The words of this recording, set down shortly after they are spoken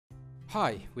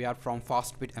Hi, we are from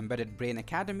FastBit Embedded Brain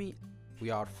Academy. We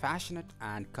are passionate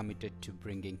and committed to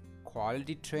bringing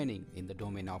quality training in the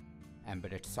domain of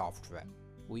embedded software.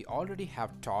 We already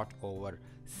have taught over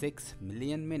 6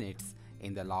 million minutes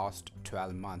in the last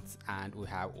 12 months, and we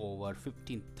have over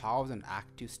 15,000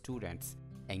 active students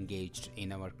engaged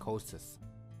in our courses.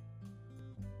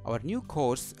 Our new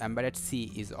course, Embedded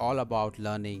C, is all about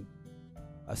learning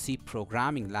a C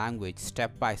programming language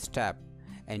step by step,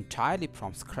 entirely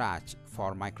from scratch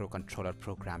for microcontroller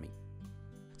programming.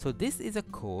 So this is a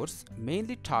course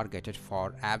mainly targeted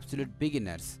for absolute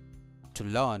beginners to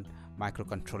learn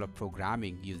microcontroller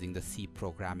programming using the C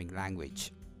programming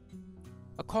language.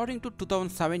 According to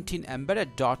 2017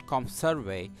 Embedded.com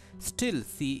survey, still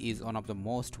C is one of the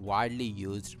most widely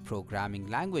used programming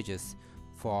languages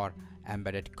for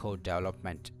embedded code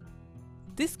development.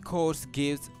 This course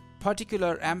gives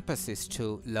particular emphasis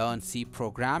to learn C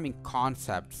programming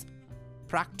concepts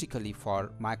practically for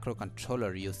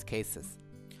microcontroller use cases.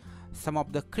 Some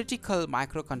of the critical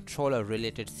microcontroller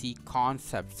related C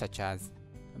concepts such as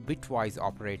bitwise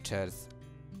operators,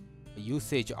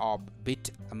 usage of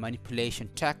bit manipulation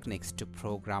techniques to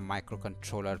program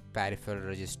microcontroller peripheral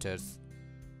registers,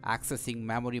 accessing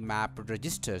memory mapped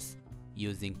registers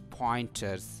using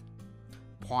pointers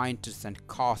and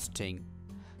casting,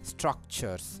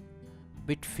 structures,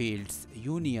 bit fields,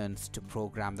 unions to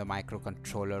program the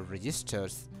microcontroller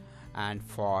registers, and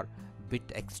for bit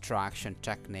extraction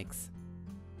techniques,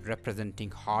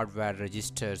 representing hardware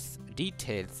registers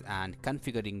details and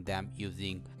configuring them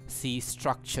using C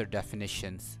structure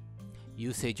definitions,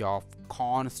 usage of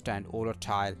const and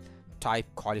volatile type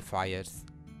qualifiers,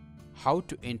 how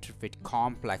to interpret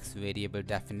complex variable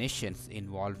definitions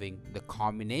involving the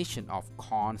combination of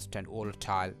const and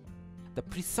volatile, the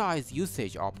precise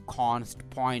usage of const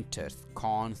pointers,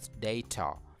 const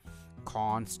data,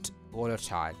 const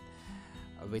volatile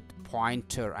with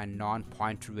pointer and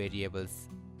non-pointer variables.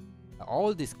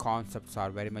 All these concepts are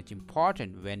very much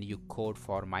important when you code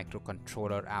for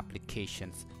microcontroller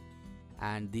applications,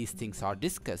 and these things are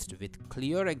discussed with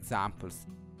clear examples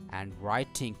and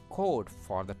writing code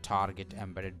for the target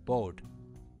embedded board.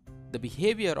 The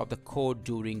behavior of the code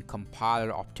during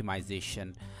compiler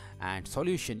optimization and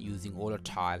solution using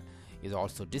volatile is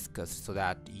also discussed so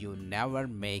that you never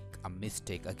make a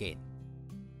mistake again.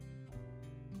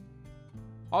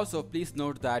 Also, please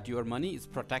note that your money is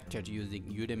protected using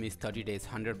Udemy's 30 days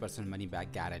 100% money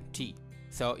back guarantee.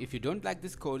 So if you don't like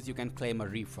this course, you can claim a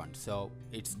refund. So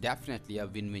it's definitely a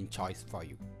win-win choice for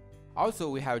you. Also,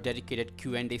 we have a dedicated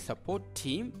Q&A support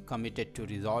team committed to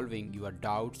resolving your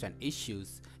doubts and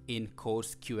issues in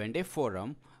course Q&A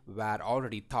forum, where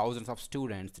already thousands of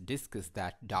students discuss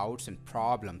that doubts and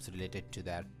problems related to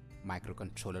their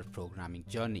microcontroller programming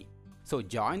journey. So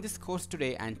join this course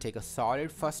today and take a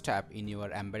solid first step in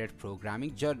your embedded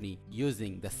programming journey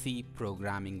using the C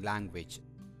programming language.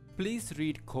 Please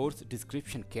read course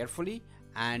description carefully,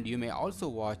 and you may also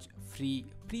watch free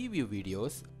preview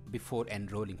videos before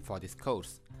enrolling for this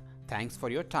course. Thanks for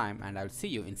your time, and I'll see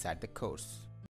you inside the course.